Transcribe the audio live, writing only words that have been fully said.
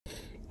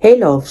Hey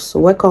loves,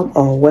 welcome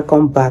or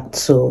welcome back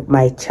to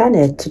my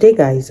channel. Today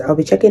guys, I'll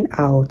be checking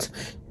out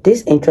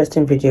this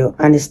interesting video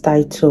and it's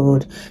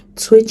titled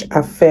Twitch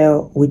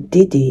Affair with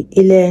Diddy,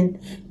 Ellen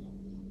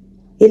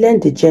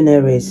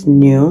DeGeneres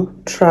New,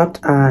 Trapped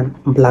and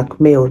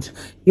Blackmailed.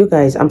 You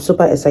guys, I'm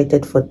super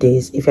excited for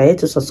this. If you're here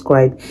to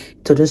subscribe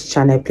to this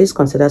channel, please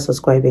consider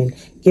subscribing.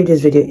 Give this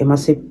video a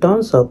massive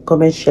thumbs up,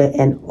 comment, share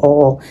and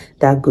all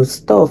that good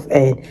stuff.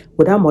 And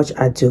without much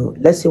ado,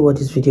 let's see what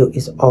this video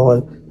is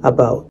all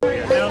about.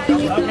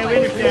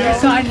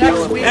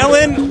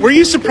 Ellen, were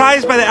you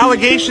surprised by the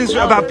allegations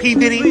about P.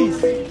 Diddy?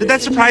 Did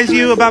that surprise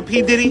you about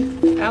P. Diddy?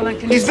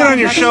 He's been on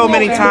your show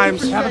many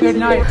times. Have a good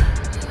night.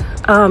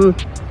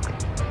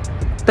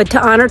 But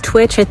to honor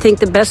Twitch, I think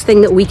the best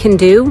thing that we can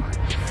do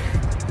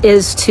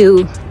is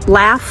to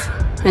laugh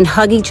and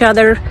hug each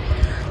other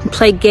and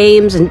play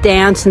games and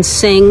dance and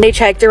sing. They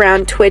checked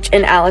around Twitch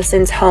and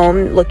Allison's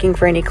home looking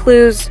for any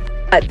clues.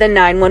 The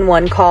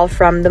 911 call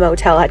from the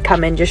motel had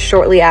come in just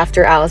shortly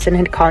after Allison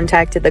had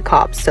contacted the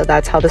cops, so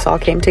that's how this all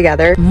came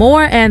together.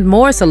 More and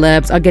more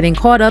celebs are getting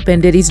caught up in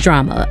Diddy's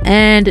drama,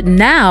 and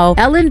now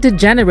Ellen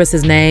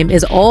DeGeneres' name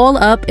is all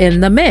up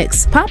in the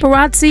mix.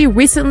 Paparazzi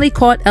recently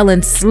caught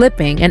Ellen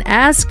slipping and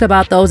asked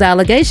about those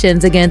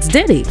allegations against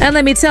Diddy. And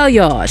let me tell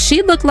y'all,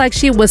 she looked like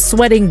she was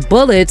sweating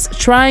bullets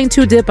trying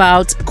to dip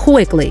out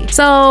quickly.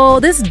 So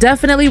this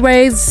definitely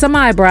raised some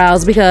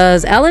eyebrows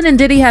because Ellen and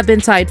Diddy have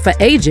been tight for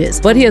ages.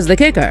 But here's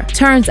the kicker.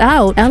 Turns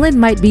out Ellen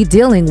might be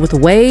dealing with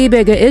way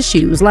bigger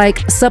issues, like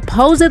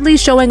supposedly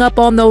showing up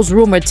on those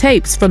rumored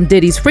tapes from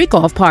Diddy's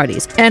freak-off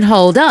parties. And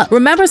hold up,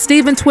 remember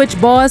Steven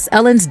Twitch boss,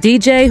 Ellen's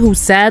DJ, who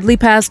sadly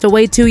passed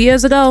away 2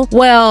 years ago?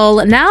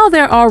 Well, now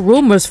there are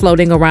rumors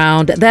floating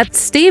around that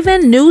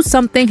Steven knew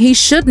something he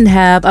shouldn't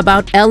have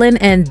about Ellen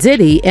and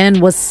Diddy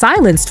and was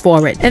silenced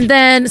for it. And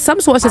then some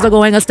sources are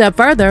going a step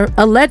further,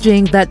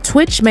 alleging that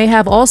Twitch may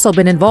have also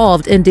been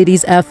involved in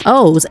Diddy's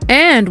FOs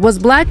and was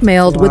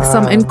blackmailed with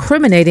some incriminating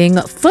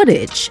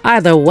footage.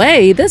 Either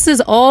way, this is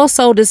all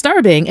so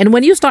disturbing, and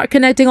when you start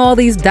connecting all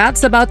these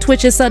dots about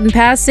Twitch's sudden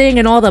passing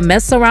and all the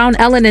mess around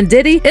Ellen and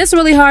Diddy, it's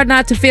really hard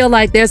not to feel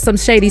like there's some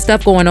shady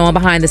stuff going on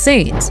behind the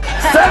scenes.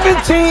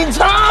 17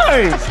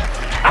 times!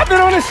 I've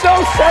been on the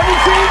show 17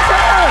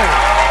 times!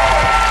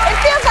 It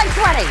feels like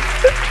 20.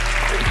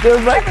 It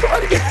feels like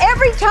 20.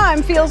 Every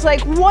time feels like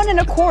 1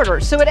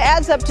 1/4, so it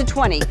adds up to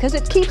 20 because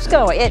it keeps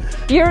going.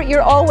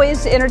 You're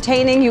always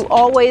entertaining. You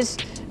always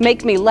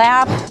make me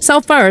laugh.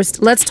 So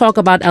first, let's talk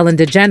about Ellen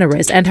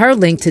DeGeneres and her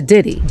link to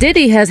Diddy.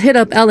 Diddy has hit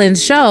up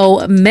Ellen's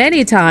show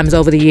many times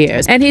over the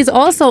years, and he's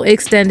also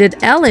extended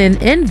Ellen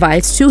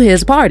invites to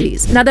his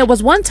parties. Now, there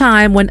was one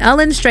time when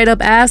Ellen straight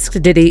up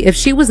asked Diddy if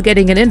she was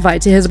getting an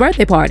invite to his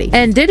birthday party,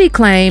 and Diddy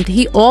claimed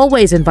he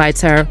always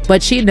invites her,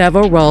 but she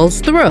never rolls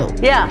through.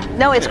 Yeah,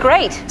 no, it's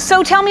great.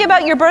 So tell me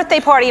about your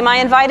birthday party. Am I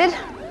invited?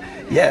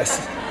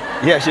 Yes.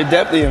 Yes, you're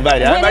definitely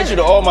invited. I invite you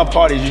to all my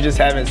parties. You just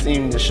haven't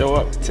seemed to show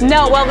up.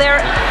 No, well,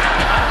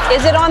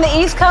 is it on the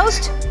East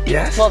Coast?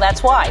 Yes. Well,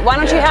 that's why. Why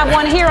don't you have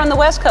one here on the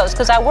West Coast?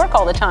 Because I work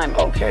all the time.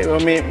 Okay, well,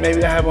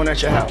 maybe I have one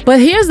at your house. But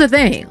here's the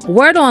thing.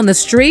 Word on the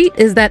street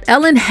is that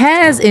Ellen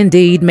has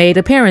indeed made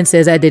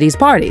appearances at Diddy's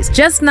parties,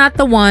 just not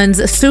the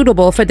ones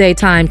suitable for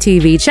daytime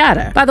TV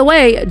chatter. By the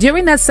way,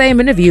 during that same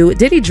interview,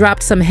 Diddy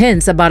dropped some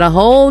hints about a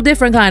whole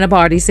different kind of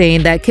party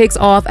scene that kicks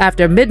off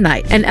after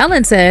midnight. And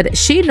Ellen said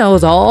she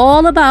knows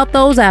all about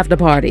those after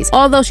parties,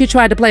 although she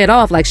tried to play it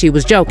off like she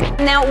was joking.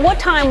 Now, what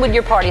time would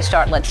your party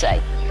start, let's say?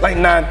 Like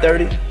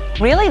 9:30.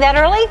 Really? That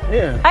early?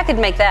 Yeah. I could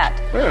make that.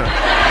 Yeah.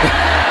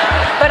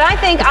 But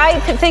I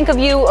could think of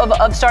you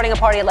of starting a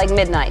party at like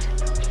midnight.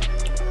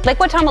 Like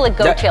what time will it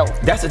go till?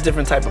 That's a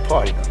different type of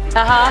party.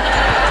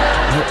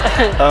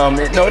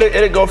 No,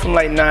 it'll go from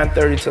like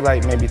 9:30 to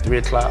like maybe 3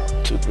 o'clock,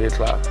 3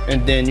 o'clock.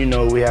 And then, you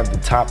know, we have the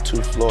top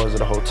 2 floors of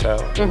the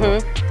hotel.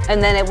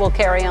 And then it will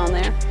carry on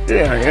there?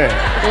 Yeah.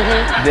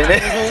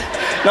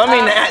 No, I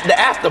mean the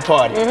after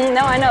party.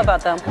 No, I know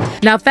about them.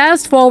 Now,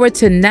 fast forward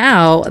to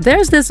now,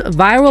 there's this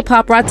viral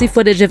paparazzi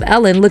footage of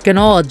Ellen looking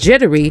all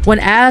jittery when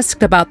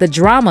asked about the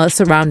drama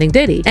surrounding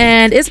Diddy.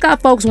 And it's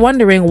got folks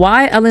wondering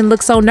why Ellen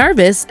looked so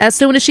nervous as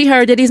soon as she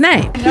heard Diddy's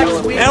name.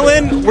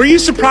 Ellen, were you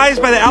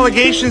surprised by the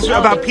allegations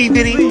about P.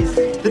 Diddy?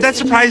 Did that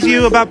surprise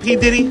you about P.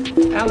 Diddy?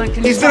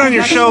 He's been on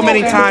your show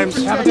many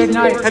times. Have a good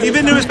night. Have you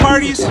been to his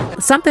parties?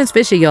 Something's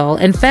fishy, y'all,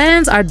 and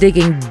fans are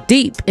digging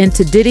deep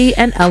into Diddy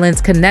and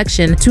Ellen's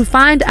connection to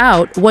find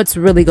out what's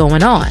really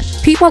going on.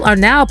 People are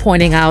now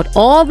pointing out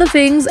all the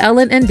things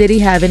Ellen and Diddy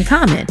have in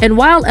common. And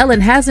while Ellen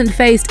hasn't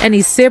faced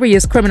any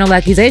serious criminal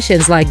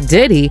accusations like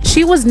Diddy,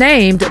 she was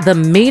named the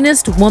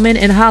meanest woman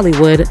in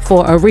Hollywood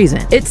for a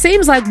reason. It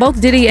seems like both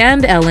Diddy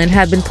and Ellen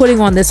have been putting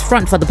on this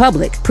front for the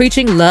public,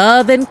 preaching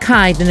love and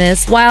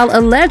kindness while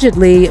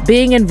allegedly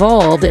being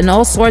involved in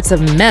all sorts of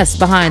mess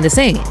behind the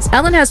scenes.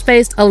 Ellen has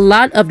faced a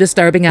lot of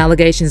disturbing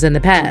allegations in the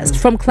past,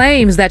 from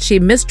claims that she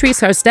mistreats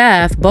her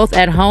staff both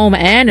at home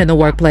and in the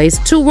workplace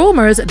to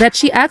rumors that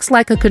she acts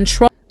like a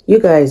control. You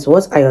guys,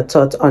 what are your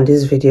thoughts on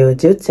this video?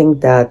 Do you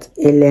think that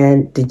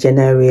Ellen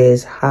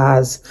DeGeneres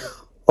has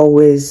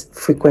always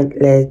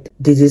frequented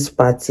Diddy's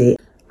party?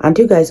 And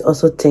do you guys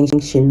also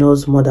think she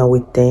knows more than we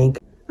think?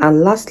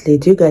 And lastly,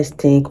 do you guys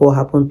think what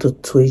happened to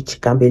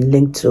Twitch can be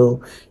linked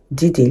to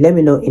Diddy? Let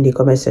me know in the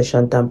comment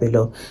section down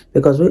below,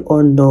 because we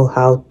all know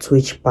how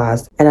Twitch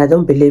passed, and I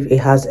don't believe it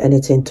has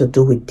anything to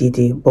do with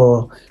Diddy.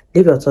 But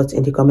leave your thoughts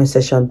in the comment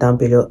section down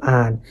below,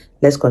 and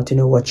let's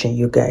continue watching,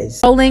 you guys.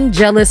 Rolling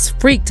jealous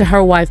freak to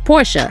her wife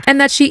Portia, and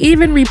that she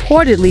even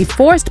reportedly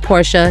forced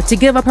Portia to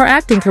give up her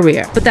acting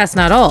career. But that's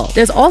not all.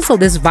 There's also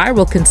this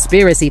viral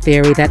conspiracy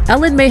theory that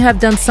Ellen may have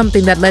done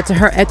something that led to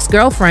her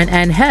ex-girlfriend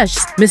Anne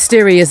Heche's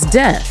mysterious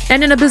death.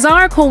 And in a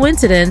bizarre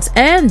coincidence,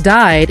 Anne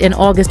died in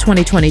August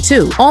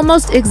 2022,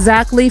 almost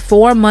exactly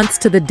 4 months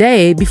to the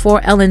day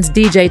before Ellen's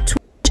DJ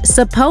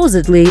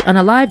supposedly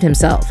unalived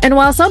himself. And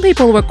while some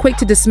people were quick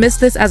to dismiss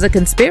this as a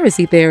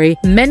conspiracy theory,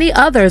 many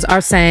others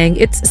are saying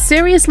it's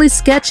seriously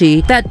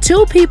sketchy that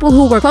two people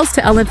who were close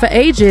to Ellen for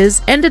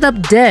ages ended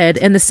up dead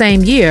in the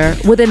same year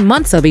within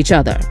months of each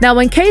other. Now,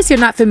 in case you're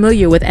not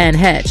familiar with Anne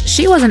Heche,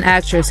 she was an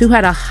actress who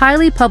had a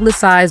highly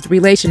publicized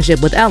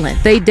relationship with Ellen.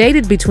 They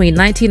dated between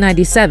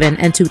 1997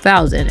 and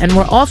 2000 and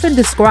were often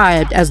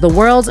described as the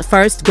world's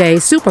first gay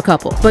super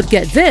couple. But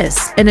get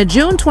this, in a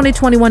June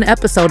 2021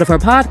 episode of her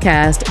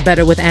podcast,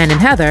 Better with Anne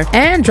and Heather,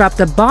 Anne dropped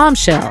a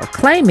bombshell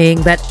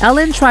claiming that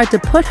Ellen tried to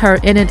put her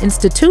in an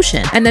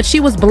institution and that she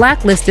was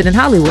blacklisted in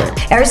Hollywood.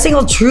 Every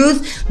single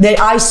truth that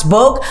I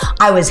spoke,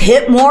 I was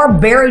hit more,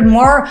 buried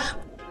more,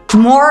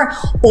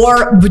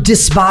 or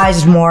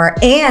despised more,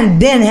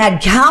 and then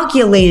had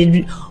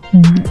calculated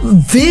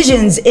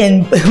visions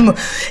and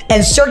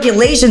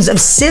circulations of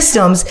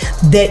systems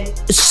that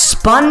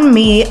spun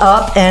me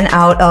up and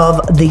out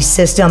of the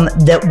system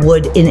that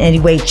would in any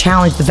way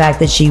challenge the fact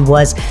that she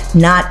was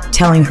not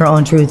telling her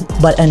own truth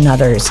but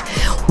another's.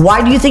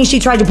 Why do you think she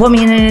tried to put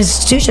me in an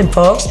institution,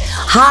 folks?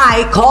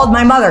 I called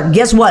my mother.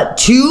 Guess what?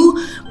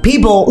 2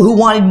 people who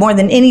wanted more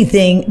than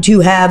anything to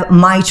have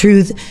my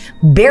truth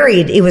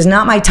buried. It was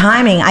not my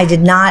timing. I did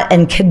not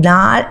and could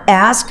not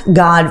ask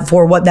God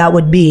for what that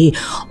would be.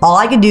 All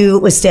I could do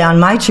was stay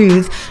on my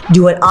truth,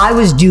 do what I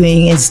was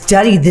doing, and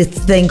study this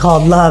thing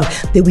called love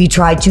that we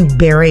tried to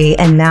bury.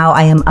 And now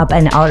I am up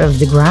and out of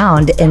the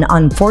ground. And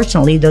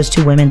unfortunately, those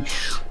 2 women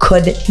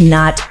could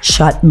not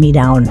shut me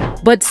down.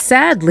 But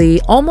sadly,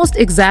 almost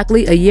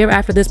exactly a year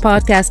after this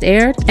podcast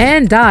aired,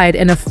 Anne died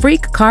in a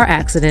freak car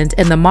accident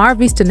in the Mar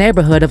Vista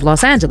neighborhood of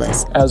Los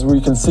Angeles. As we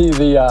can see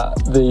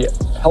the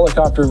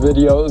helicopter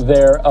video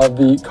there of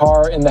the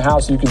car in the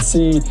house, you can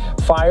see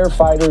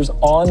firefighters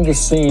on the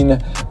scene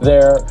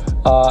there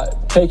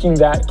taking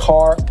that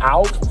car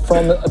out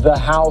from the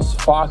house.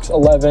 Fox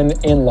 11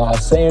 in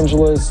Los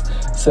Angeles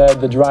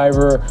said the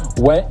driver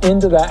went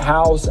into that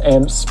house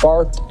and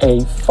sparked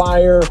a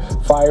fire.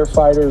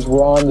 Firefighters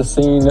were on the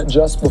scene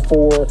just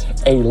before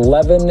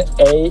 11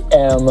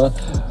 a.m.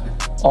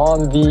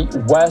 on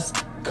the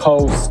West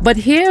Coast. But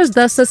here's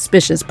the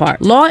suspicious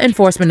part. Law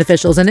enforcement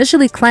officials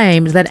initially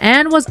claimed that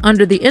Anne was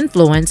under the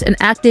influence and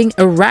acting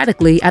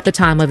erratically at the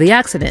time of the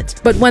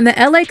accident. But when the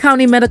LA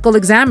County Medical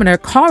Examiner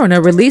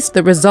coroner released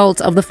the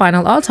results of the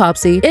final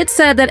autopsy, it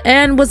said that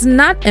Anne was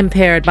not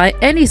impaired by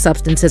any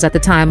substances at the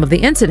time of the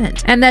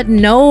incident and that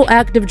no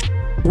active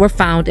were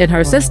found in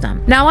her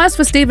system. Now, as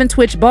for Stephen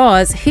Twitch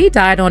Boss, he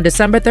died on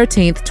December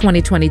 13th,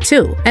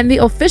 2022, and the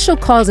official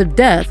cause of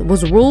death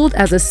was ruled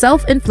as a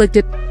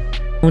self-inflicted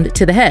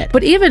to the head.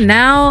 But even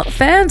now,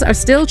 fans are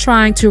still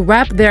trying to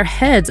wrap their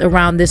heads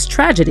around this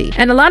tragedy,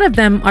 and a lot of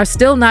them are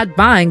still not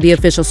buying the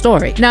official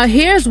story. Now,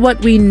 here's what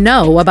we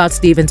know about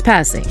Stephen's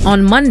passing.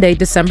 On Monday,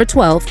 December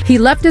 12th, he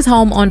left his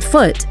home on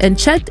foot and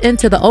checked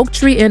into the Oak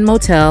Tree Inn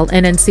Motel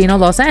in Encino,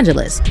 Los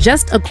Angeles.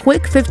 Just a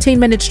quick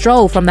 15-minute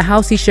stroll from the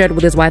house he shared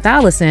with his wife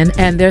Allison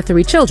and their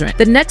 3 children.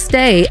 The next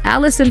day,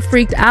 Allison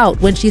freaked out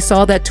when she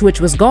saw that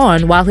Twitch was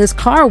gone while his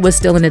car was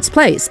still in its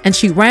place, and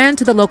she ran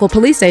to the local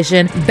police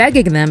station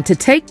begging them to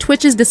take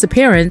Twitch's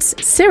disappearance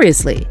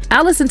seriously.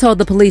 Allison told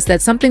the police that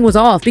something was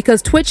off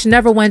because Twitch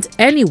never went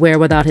anywhere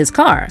without his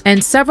car,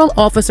 and several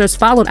officers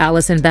followed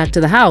Allison back to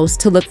the house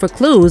to look for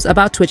clues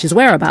about Twitch's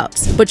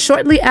whereabouts. But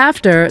shortly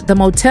after, the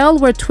motel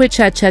where Twitch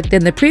had checked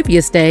in the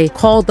previous day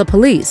called the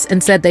police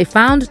and said they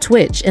found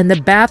Twitch in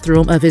the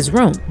bathroom of his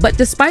room. But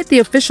despite the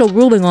official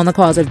ruling on the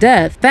cause of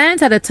death,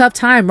 fans had a tough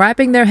time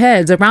wrapping their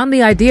heads around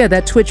the idea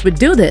that Twitch would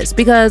do this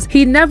because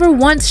he never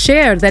once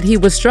shared that he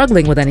was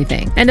struggling with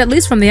anything. And at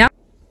least from the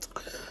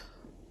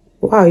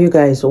Wow, you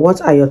guys, what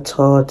are your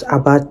thoughts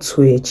about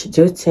Twitch?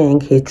 Do you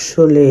think he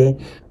truly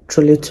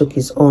took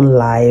his own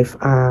life?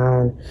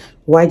 And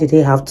why did he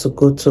have to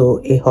go to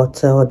a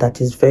hotel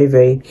that is very,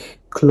 very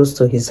close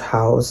to his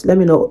house? Let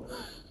me know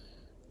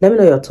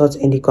your thoughts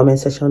in the comment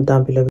section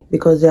down below,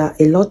 because there are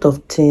a lot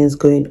of things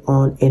going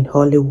on in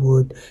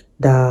Hollywood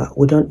that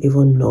we don't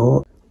even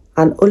know,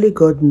 and only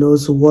God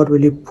knows what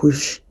really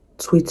pushed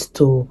Twitch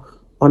to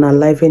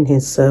unaliving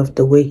himself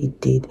the way he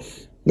did.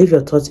 Leave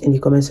your thoughts in the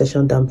comment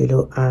section down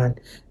below, and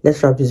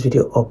let's wrap this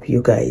video up,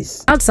 you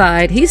guys.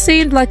 Outside, he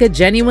seemed like a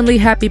genuinely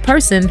happy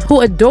person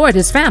who adored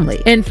his family.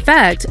 In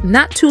fact,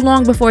 not too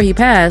long before he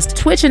passed,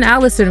 Twitch and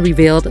Allison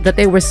revealed that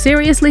they were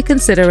seriously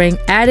considering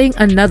adding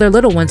another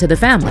little one to the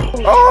family.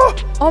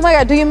 Oh my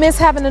God, do you miss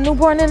having a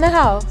newborn in the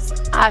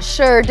house? I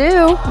sure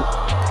do.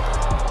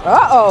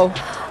 Uh-oh.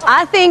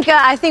 I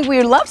think we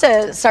would love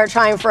to start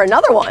trying for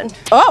another one.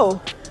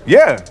 Oh.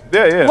 Yeah.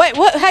 Wait,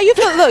 what? How you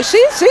feel? Look,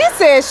 she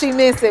says she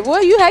missed it.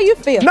 How you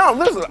feel? No,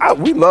 listen,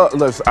 we love.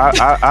 Listen,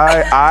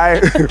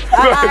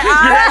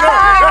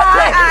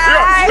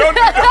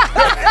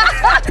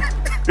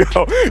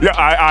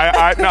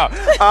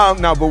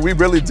 no, but we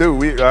really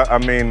do. I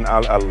mean,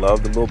 I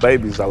love the little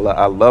babies. I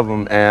love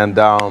them, and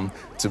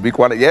to be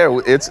quite,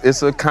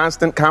 it's a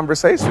constant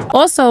conversation.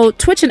 Also,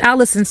 Twitch and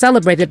Allison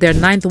celebrated their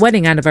 9th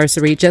wedding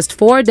anniversary just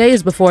 4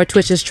 days before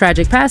Twitch's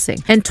tragic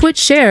passing, and Twitch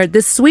shared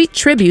this sweet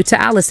tribute to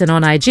Allison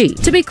on IG.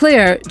 To be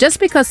clear,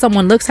 just because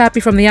someone looks happy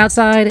from the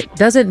outside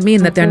doesn't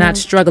mean that they're not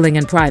struggling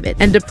in private,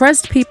 and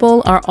depressed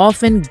people are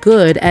often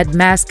good at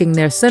masking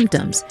their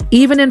symptoms,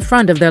 even in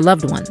front of their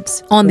loved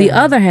ones. On the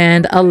other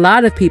hand, a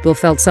lot of people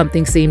felt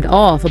something seemed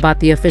off about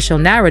the official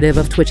narrative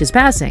of Twitch's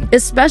passing,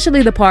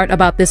 especially the part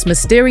about this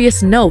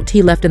mysterious note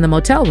he left in the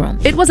motel room.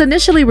 It was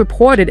initially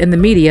reported in the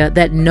media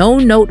that no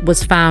note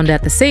was found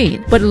at the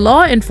scene, but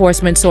law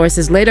enforcement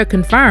sources later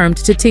confirmed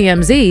to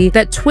TMZ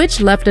that Twitch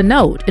left a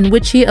note in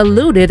which he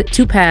alluded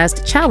to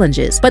past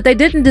challenges, but they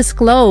didn't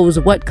disclose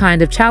what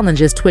kind of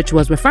challenges Twitch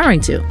was referring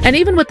to. And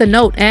even with the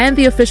note and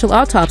the official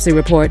autopsy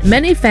report,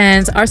 many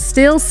fans are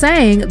still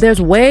saying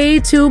there's way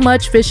too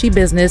much fishy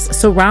business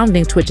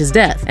surrounding Twitch's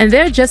death, and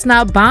they're just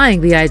not buying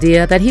the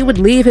idea that he would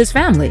leave his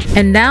family.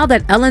 And now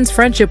that Ellen's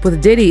friendship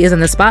with Diddy is in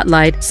the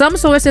spotlight, some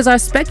sources are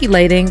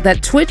speculating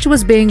that Twitch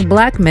was being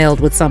blackmailed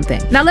with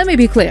something. Now, let me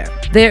be clear.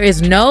 There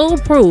is no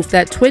proof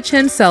that Twitch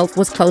himself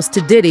was close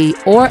to Diddy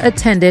or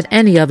attended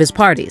any of his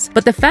parties.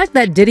 But the fact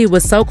that Diddy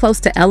was so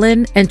close to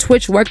Ellen and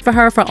Twitch worked for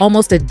her for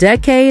almost a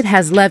decade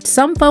has left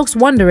some folks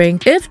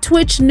wondering if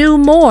Twitch knew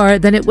more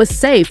than it was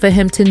safe for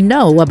him to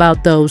know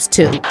about those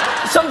two.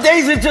 Some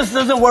days it just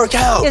doesn't work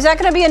out. Is that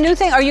going to be a new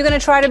thing? Are you going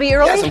to try to be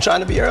early? Yes, I'm trying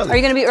to be early. Are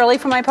you going to be early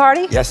for my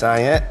party? Yes, I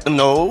am.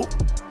 No.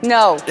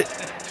 No.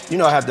 You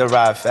know I have to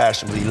arrive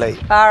fashionably late.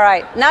 All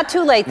right. Not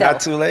too late, though.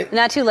 Not too late?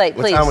 Not too late,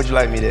 please. What time would you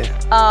like me there?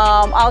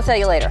 I'll tell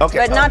you later. Okay.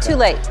 But not too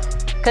late.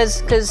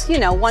 Because, you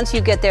know, once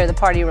you get there, the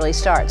party really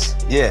starts.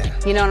 Yeah.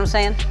 You know what I'm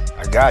saying?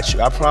 I got you.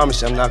 I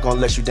promise you I'm not going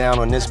to let you down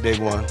on this big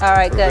one. All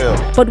right, good.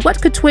 Real. But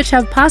what could Twitch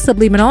have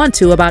possibly been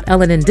onto about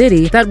Ellen and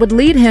Diddy that would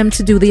lead him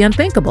to do the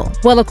unthinkable?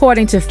 Well,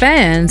 according to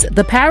fans,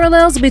 the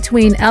parallels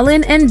between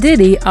Ellen and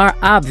Diddy are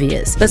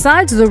obvious.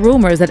 Besides the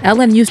rumors that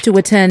Ellen used to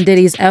attend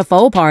Diddy's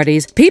FO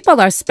parties, people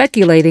are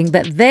speculating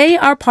that they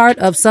are part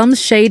of some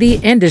shady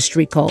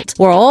industry cult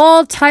where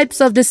all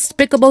types of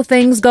despicable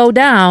things go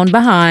down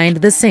behind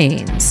the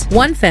scenes.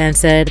 One fan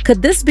said,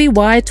 "Could this be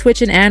why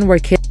Twitch and Ann were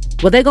killed?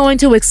 Were they going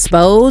to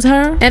expose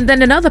her?" And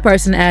then another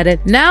person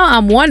added, "Now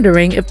I'm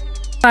wondering if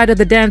side of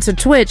the dancer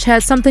Twitch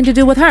has something to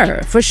do with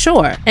her, for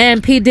sure.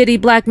 And P. Diddy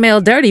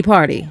Blackmailed dirty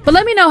party." But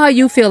let me know how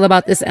you feel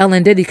about this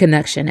Ellen Diddy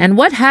connection and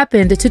what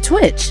happened to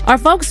Twitch. Are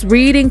folks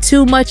reading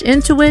too much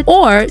into it,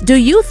 or do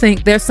you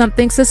think there's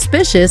something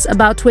suspicious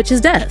about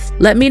Twitch's death?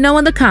 Let me know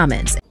in the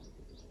comments.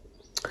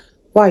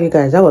 Wow, you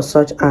guys, that was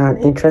such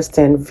an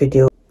interesting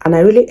video, and I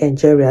really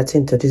enjoy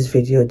reacting to this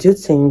video. Do you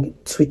think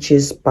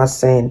Twitch's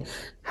passing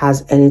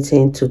has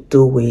anything to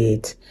do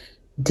with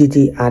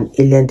Diddy and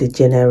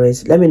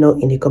DeGeneres? Let me know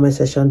in the comment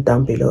section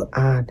down below,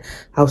 and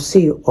I'll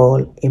see you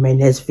all in my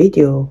next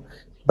video.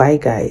 Bye,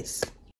 guys.